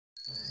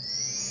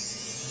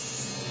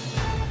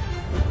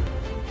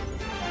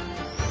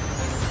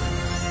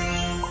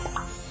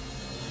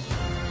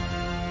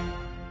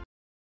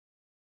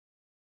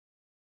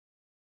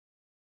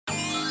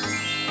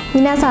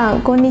Minasan,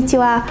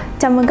 konnichiwa.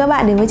 Chào mừng các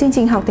bạn đến với chương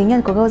trình học tiếng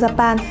Nhật của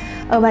Gojapan.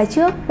 Ở bài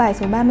trước, bài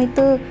số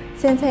 34,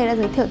 Sensei đã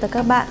giới thiệu tới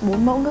các bạn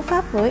 4 mẫu ngữ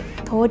pháp với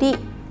tori,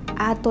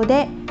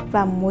 atode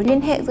và mối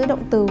liên hệ giữa động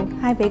từ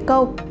hai vế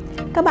câu.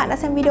 Các bạn đã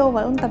xem video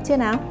và ôn tập chưa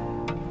nào?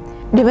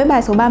 Đến với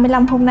bài số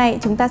 35 hôm nay,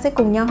 chúng ta sẽ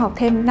cùng nhau học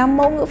thêm 5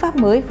 mẫu ngữ pháp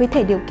mới với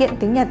thể điều kiện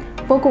tiếng Nhật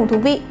vô cùng thú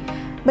vị.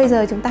 Bây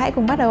giờ chúng ta hãy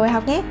cùng bắt đầu bài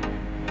học nhé!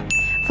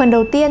 Phần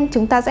đầu tiên,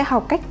 chúng ta sẽ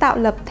học cách tạo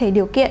lập thể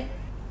điều kiện.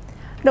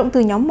 Động từ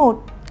nhóm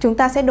 1, chúng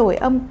ta sẽ đổi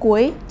âm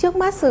cuối trước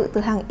mát sự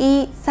từ hàng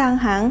y sang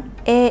hàng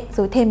e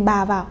rồi thêm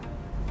bà vào.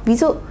 Ví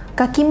dụ,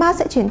 kakimasu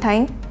sẽ chuyển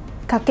thành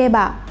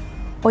kakeba,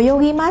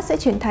 oyogimasu sẽ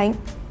chuyển thành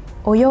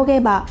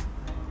oyogeba,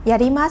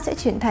 yarimasu sẽ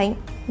chuyển thành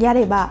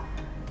yareba,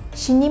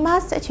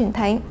 shinimasu sẽ chuyển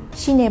thành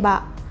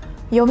shineba,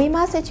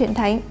 yobimasu sẽ chuyển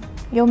thành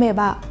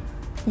yomeba,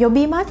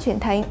 yobimasu chuyển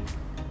thành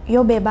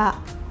yobeba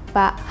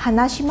và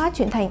hanashimasu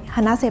chuyển thành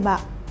hanaseba.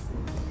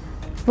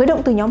 Với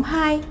động từ nhóm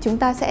 2, chúng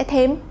ta sẽ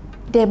thêm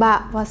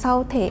deba vào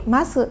sau thể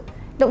masu.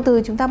 Động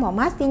từ chúng ta bỏ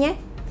mas đi nhé.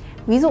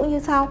 Ví dụ như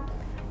sau: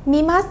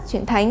 mimasu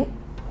chuyển thành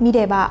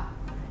mideba,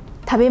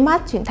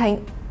 tabemasu chuyển thành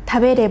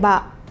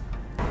tabereba,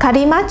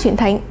 karimasu chuyển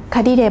thành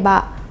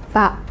karireba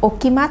và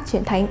okimasu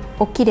chuyển thành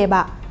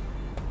okireba.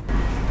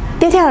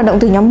 Tiếp theo là động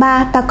từ nhóm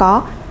 3, ta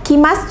có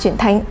kimasu chuyển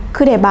thành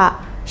kureba,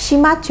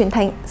 shimasu chuyển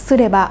thành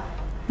sureba.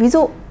 Ví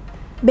dụ,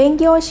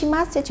 benkyou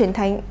shimasu sẽ chuyển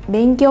thành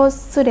benkyou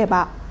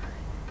sureba,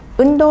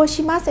 undou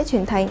shimasu sẽ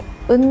chuyển thành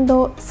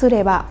undou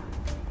sureba.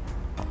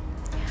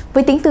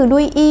 Với tính từ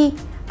đuôi y,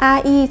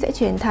 ai sẽ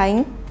chuyển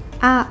thành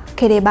a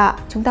kereba,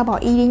 chúng ta bỏ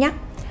y đi nhé.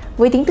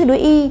 Với tính từ đuôi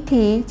y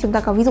thì chúng ta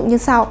có ví dụ như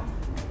sau: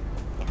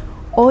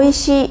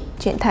 oishii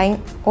chuyển thành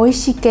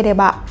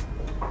oishikereba,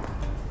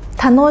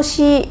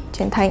 tanoshii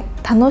chuyển thành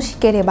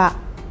tanoshikereba,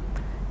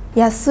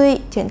 yasui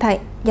chuyển thành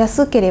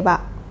yasukereba.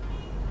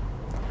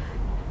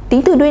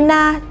 Tính từ đuôi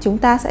na chúng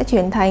ta sẽ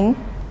chuyển thành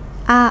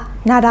a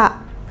nara.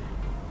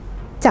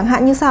 Chẳng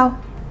hạn như sau: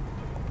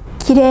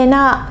 kirei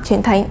na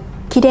chuyển thành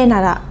kirei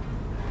nara,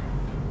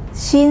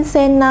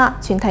 shinsen na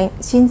chuyển thành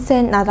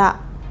shinsen nara.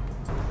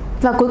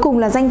 Và cuối cùng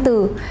là danh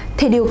từ.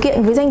 Thể điều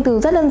kiện với danh từ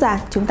rất đơn giản,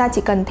 chúng ta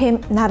chỉ cần thêm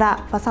nara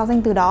vào sau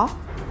danh từ đó.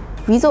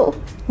 Ví dụ,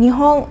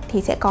 Nihon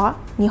thì sẽ có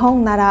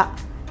Nihon nara,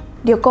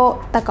 ryoko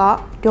ta có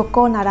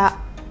ryoko nara.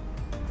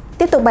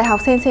 Tiếp tục bài học,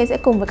 Sensei sẽ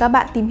cùng với các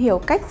bạn tìm hiểu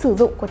cách sử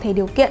dụng của thể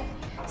điều kiện,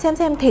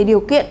 xem thể điều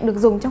kiện được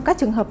dùng trong các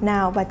trường hợp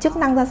nào và chức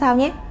năng ra sao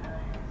nhé.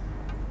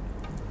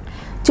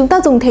 Chúng ta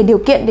dùng thể điều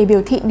kiện để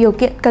biểu thị điều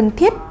kiện cần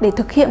thiết để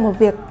thực hiện một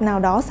việc nào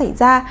đó xảy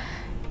ra.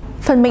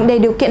 Phần mệnh đề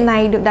điều kiện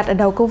này được đặt ở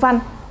đầu câu văn.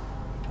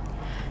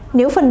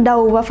 Nếu phần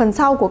đầu và phần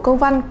sau của câu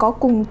văn có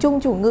cùng chung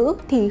chủ ngữ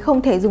thì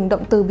không thể dùng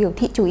động từ biểu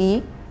thị chủ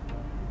ý.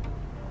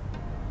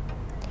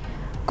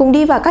 Cùng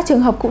đi vào các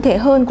trường hợp cụ thể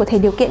hơn của thể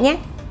điều kiện nhé.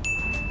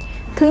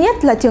 Thứ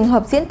nhất là trường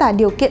hợp diễn tả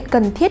điều kiện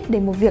cần thiết để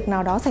một việc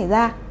nào đó xảy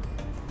ra.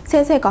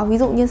 Sensei có ví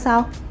dụ như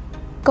sau.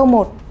 Câu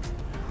 1: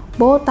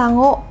 Botan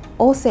o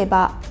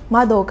oseba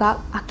mado ga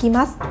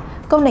akimasu.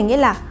 Câu này nghĩa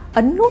là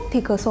ấn nút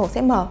thì cửa sổ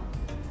sẽ mở.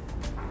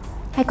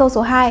 Hay câu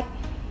số 2: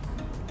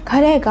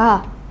 Kare ga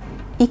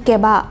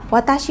ikeba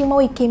watashi mo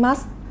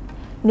ikimasu.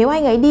 Nếu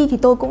anh ấy đi thì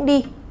tôi cũng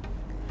đi.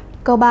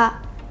 Câu 3: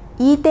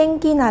 Ii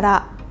tenki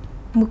nara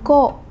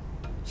mukou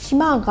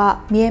shima ga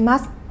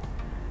miemasu.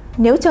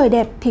 Nếu trời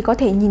đẹp thì có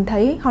thể nhìn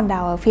thấy hòn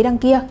đảo ở phía đằng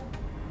kia.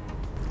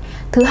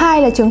 Thứ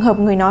hai là trường hợp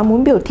người nói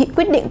muốn biểu thị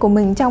quyết định của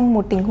mình trong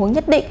một tình huống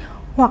nhất định,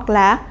 hoặc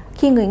là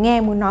khi người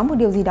nghe muốn nói một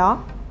điều gì đó.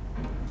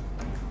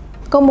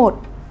 Câu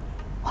 1: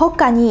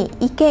 Hoka ni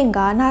iken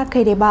ga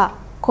nakereba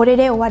kore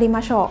de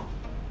owarimashou.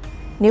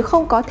 Nếu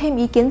không có thêm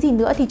ý kiến gì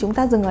nữa thì chúng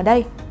ta dừng ở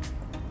đây.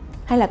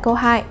 Hay là câu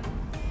 2: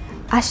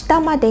 Ashita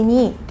made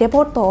ni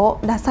reporto o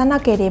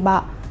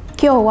dasanakereba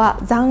kyou wa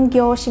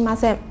zangyou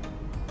shimasen.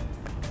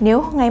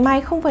 Nếu ngày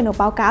mai không phải nộp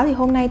báo cáo thì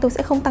hôm nay tôi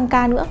sẽ không tăng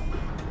ca nữa.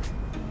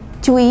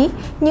 Chú ý,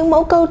 những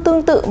mẫu câu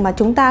tương tự mà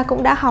chúng ta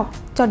cũng đã học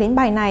cho đến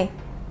bài này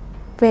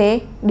về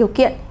điều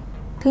kiện.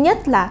 Thứ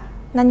nhất là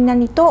nani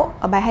nani to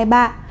ở bài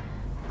 23.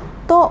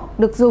 To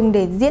được dùng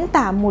để diễn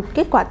tả một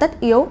kết quả tất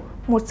yếu,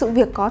 một sự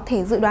việc có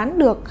thể dự đoán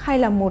được hay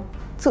là một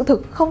sự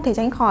thực không thể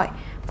tránh khỏi,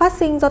 phát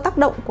sinh do tác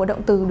động của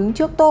động từ đứng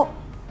trước to.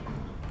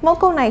 Mẫu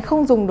câu này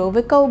không dùng đối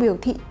với câu biểu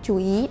thị chủ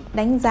ý,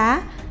 đánh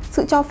giá,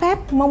 sự cho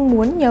phép, mong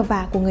muốn, nhờ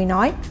vả của người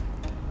nói.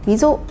 Ví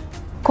dụ,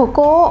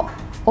 koko o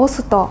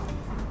osu to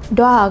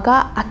doa ga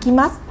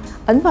akimasu.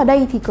 Ấn vào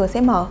đây thì cửa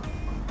sẽ mở.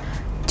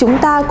 Chúng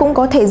ta cũng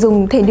có thể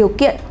dùng thể điều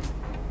kiện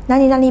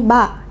nani nani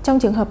ba trong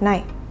trường hợp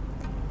này.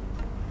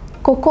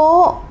 Koko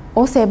o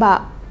oseba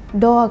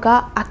doa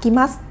ga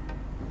akimasu.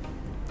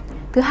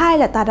 Thứ hai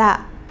là tara.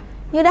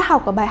 Như đã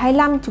học ở bài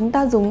 25, chúng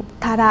ta dùng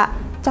tara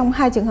trong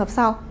hai trường hợp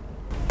sau.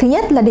 Thứ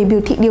nhất là để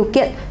biểu thị điều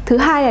kiện, thứ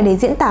hai là để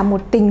diễn tả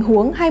một tình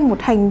huống hay một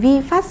hành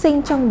vi phát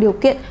sinh trong điều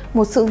kiện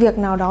một sự việc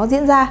nào đó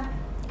diễn ra.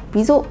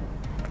 Ví dụ,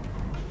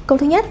 câu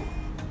thứ nhất: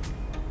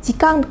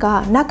 Jikan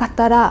ga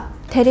nakattara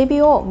terebi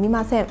o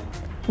mimasen.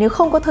 Nếu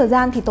không có thời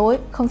gian thì tôi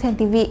không xem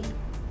tivi.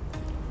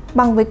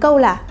 Bằng với câu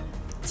là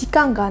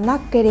Jikan ga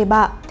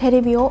nakereba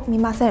terebi o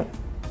mimasen.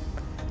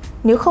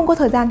 Nếu không có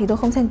thời gian thì tôi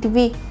không xem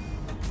tivi.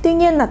 Tuy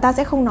nhiên là ta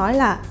sẽ không nói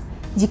là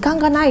jikan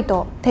ga nai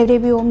to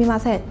terebi o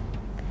mimasen.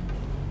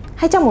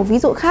 Hay trong một ví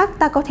dụ khác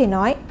ta có thể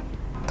nói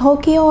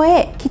Tokyo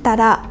e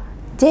kitara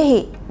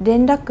zehi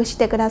renraku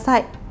shite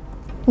kudasai.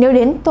 Nếu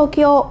đến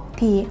Tokyo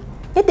thì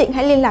nhất định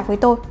hãy liên lạc với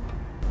tôi.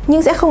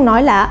 Nhưng sẽ không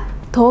nói là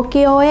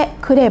Tokyo e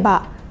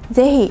kureba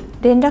zehi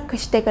renraku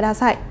shite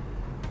kudasai.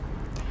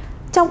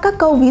 Trong các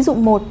câu ví dụ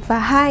 1 và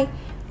 2,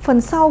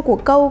 phần sau của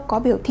câu có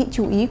biểu thị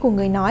chú ý của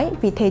người nói,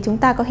 vì thế chúng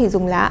ta có thể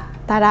dùng là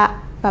tara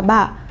và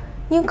ba,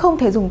 nhưng không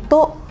thể dùng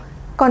to.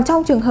 Còn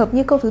trong trường hợp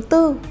như câu thứ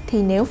tư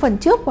thì nếu phần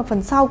trước và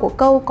phần sau của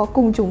câu có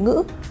cùng chủ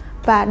ngữ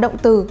và động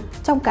từ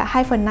trong cả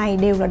hai phần này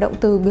đều là động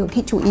từ biểu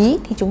thị chú ý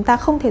thì chúng ta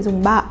không thể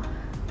dùng ba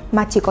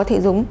mà chỉ có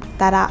thể dùng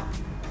tara.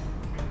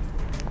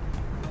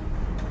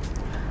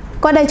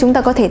 Qua đây chúng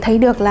ta có thể thấy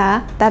được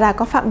là tara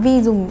có phạm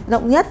vi dùng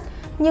rộng nhất,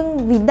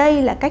 nhưng vì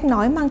đây là cách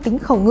nói mang tính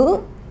khẩu ngữ,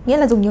 nghĩa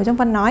là dùng nhiều trong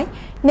văn nói,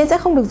 nên sẽ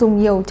không được dùng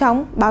nhiều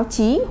trong báo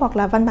chí hoặc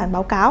là văn bản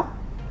báo cáo.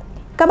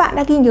 Các bạn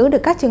đã ghi nhớ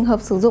được các trường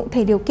hợp sử dụng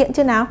thể điều kiện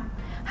chưa nào?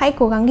 Hãy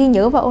cố gắng ghi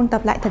nhớ và ôn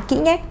tập lại thật kỹ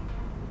nhé.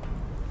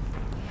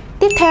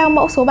 Tiếp theo,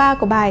 mẫu số 3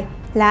 của bài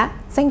là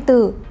danh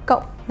từ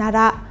cộng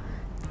nara,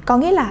 có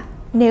nghĩa là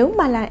nếu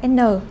mà là n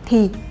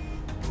thì.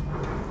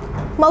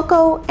 Mẫu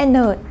câu n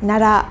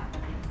nara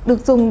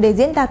được dùng để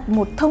diễn đạt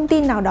một thông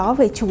tin nào đó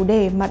về chủ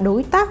đề mà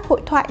đối tác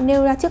hội thoại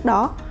nêu ra trước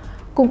đó.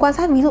 Cùng quan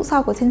sát ví dụ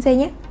sau của sensei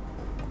nhé.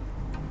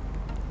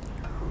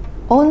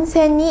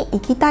 Onsen ni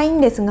ikitai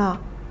n desu ga,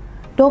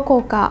 doko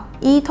ka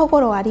ii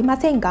tokoro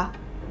arimasen ka?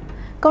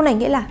 Câu này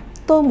nghĩa là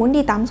tôi muốn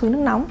đi tắm suối nước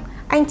nóng,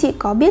 anh chị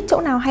có biết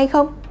chỗ nào hay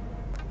không?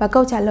 Và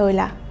câu trả lời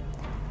là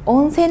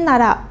onsen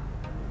nara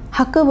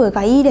hakubu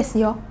ga ii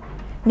desu yo.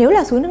 Nếu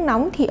là suối nước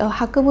nóng thì ở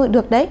hakubu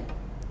được đấy.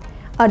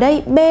 Ở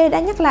đây B đã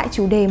nhắc lại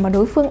chủ đề mà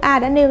đối phương A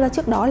đã nêu ra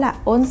trước đó là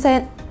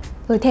onsen,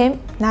 rồi thêm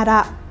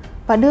nara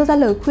và đưa ra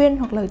lời khuyên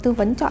hoặc lời tư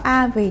vấn cho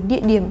A về địa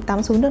điểm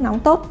tắm suối nước nóng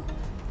tốt.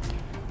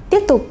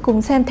 Tiếp tục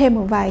cùng xem thêm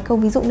một vài câu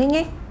ví dụ nữa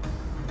nhé.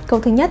 Câu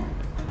thứ nhất,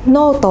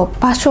 no to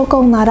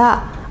pashokon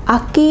nara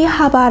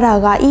Akihabara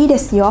ga ii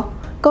desu yo.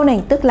 Câu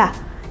này tức là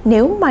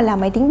nếu mà là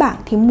máy tính bảng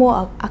thì mua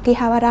ở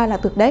Akihabara là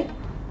được đấy.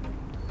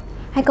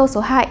 Hay câu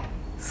số 2,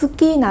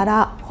 suki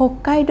nara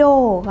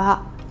Hokkaido ga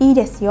ii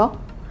desu yo.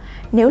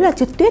 Nếu là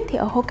trượt tuyết thì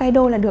ở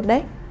Hokkaido là được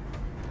đấy.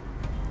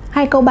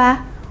 Hay câu 3,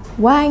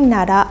 wine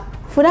nara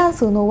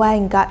Furansu no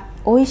wine ga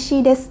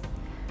oishii desu.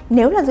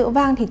 Nếu là rượu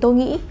vang thì tôi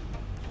nghĩ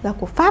là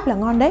của Pháp là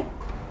ngon đấy.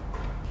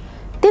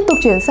 Tiếp tục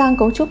chuyển sang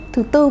cấu trúc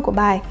thứ tư của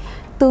bài,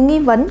 từ nghi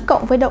vấn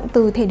cộng với động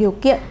từ thể điều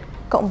kiện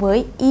cộng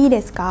với ii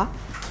desu ka,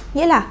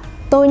 nghĩa là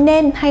tôi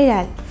nên hay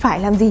là phải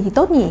làm gì thì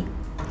tốt nhỉ.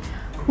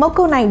 Mẫu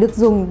câu này được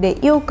dùng để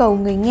yêu cầu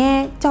người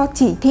nghe cho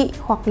chỉ thị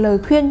hoặc lời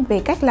khuyên về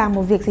cách làm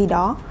một việc gì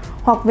đó,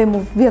 hoặc về một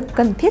việc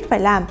cần thiết phải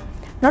làm.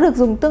 Nó được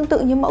dùng tương tự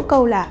như mẫu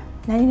câu là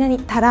nani nani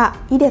tara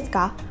ii desu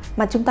ka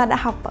mà chúng ta đã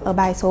học ở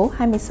bài số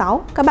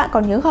 26. Các bạn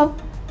còn nhớ không?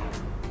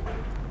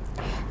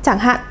 Chẳng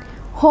hạn,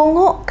 hon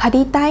o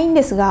karitai n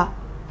desu ga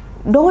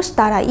dou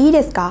shitara ii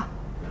desu ka?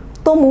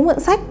 Tôi muốn mượn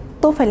sách,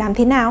 tôi phải làm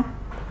thế nào?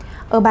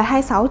 Ở bài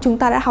 26 chúng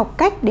ta đã học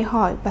cách để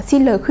hỏi và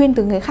xin lời khuyên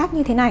từ người khác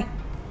như thế này.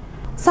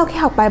 Sau khi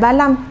học bài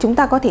 35, chúng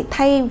ta có thể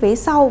thay vế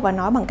sau và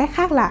nói bằng cách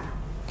khác là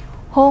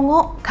hon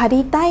o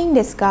karitai n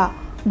desu ga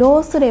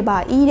dou sureba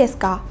ii desu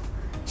ka?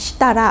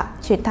 Shitara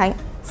chuyển thành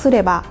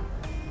sureba.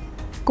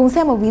 Cùng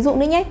xem một ví dụ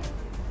nữa nhé.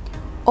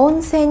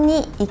 Onsen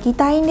ni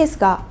ikitai n desu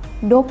ga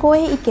doko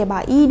e ikeba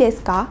ii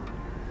desu ka?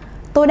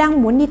 Tôi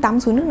đang muốn đi tắm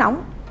suối nước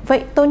nóng,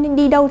 vậy tôi nên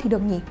đi đâu thì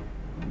được nhỉ?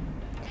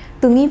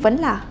 Từ nghi vấn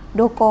là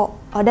doko,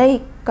 ở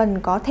đây cần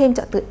có thêm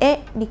trợ từ e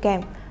đi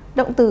kèm.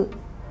 Động từ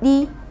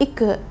đi,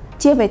 iku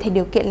chia về thể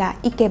điều kiện là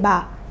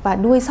ikeba và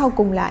đuôi sau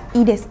cùng là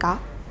ii desu ka.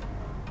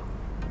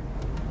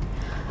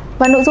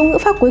 Và nội dung ngữ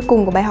pháp cuối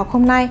cùng của bài học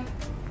hôm nay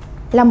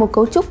là một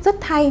cấu trúc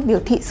rất hay biểu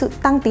thị sự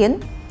tăng tiến.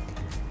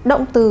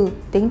 Động từ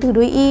tính từ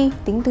đuôi y,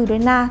 tính từ đuôi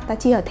na ta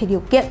chia ở thể điều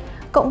kiện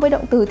cộng với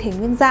động từ thể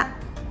nguyên dạng,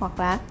 hoặc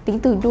là tính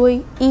từ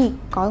đuôi y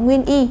có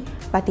nguyên y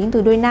và tính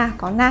từ đuôi na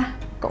có na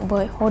cộng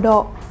với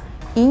hodo.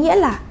 Ý nghĩa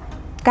là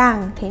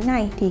càng thế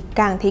này thì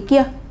càng thế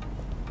kia.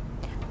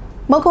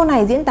 Mẫu câu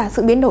này diễn tả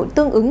sự biến đổi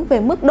tương ứng về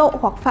mức độ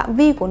hoặc phạm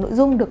vi của nội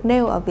dung được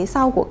nêu ở vế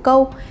sau của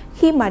câu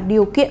khi mà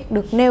điều kiện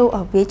được nêu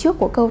ở vế trước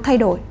của câu thay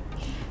đổi.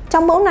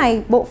 Trong mẫu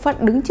này, bộ phận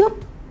đứng trước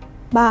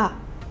ba,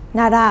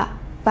 nara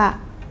và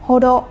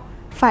hodo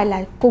phải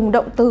là cùng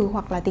động từ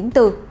hoặc là tính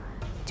từ.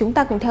 Chúng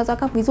ta cùng theo dõi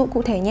các ví dụ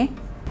cụ thể nhé.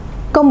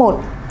 Câu 1.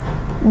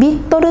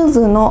 Beatles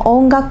no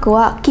ongaku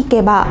wa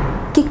kikeba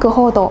kiku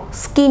hodo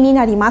suki ni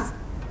narimasu.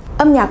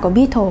 Âm nhạc của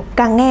Beatles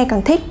càng nghe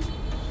càng thích.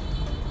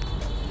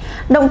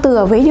 Động từ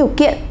ở vế điều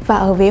kiện và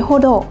ở vế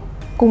hodo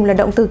cùng là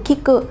động từ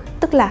kiku,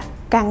 tức là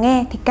càng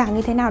nghe thì càng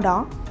như thế nào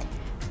đó.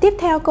 Tiếp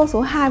theo câu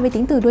số 2 với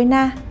tính từ đuôi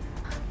na.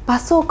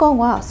 Pasokon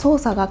wa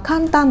sousa ga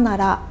kantan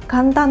nara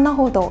kantan na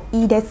hodo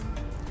ii desu.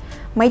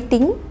 Máy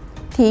tính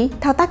thì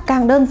thao tác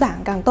càng đơn giản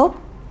càng tốt.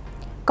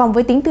 Còn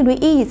với tính từ đuôi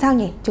y thì sao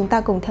nhỉ? Chúng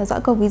ta cùng theo dõi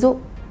câu ví dụ.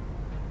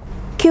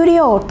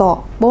 Kyuryo to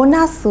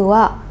bonasu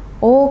wa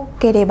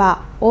okereba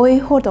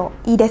oi hodo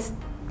ii desu.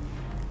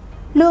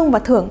 Lương và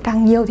thưởng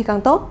càng nhiều thì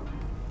càng tốt.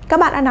 Các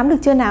bạn đã nắm được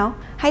chưa nào?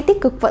 Hãy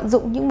tích cực vận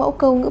dụng những mẫu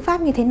câu ngữ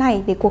pháp như thế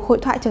này để cuộc hội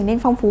thoại trở nên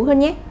phong phú hơn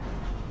nhé.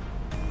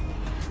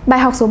 Bài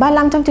học số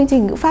 35 trong chương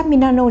trình ngữ pháp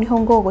MIàu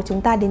NG của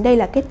chúng ta đến đây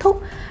là kết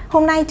thúc.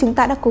 Hôm nay chúng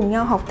ta đã cùng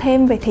nhau học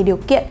thêm về thể điều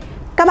kiện.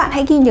 Các bạn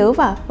hãy ghi nhớ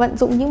và vận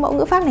dụng những mẫu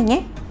ngữ pháp này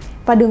nhé.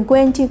 Và đừng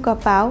quên truy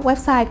cập vào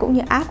website cũng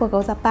như app của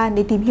Gojapan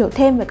để tìm hiểu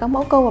thêm về các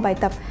mẫu câu và bài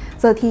tập.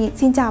 Giờ thì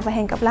xin chào và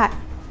hẹn gặp lại.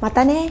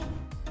 Mata ne!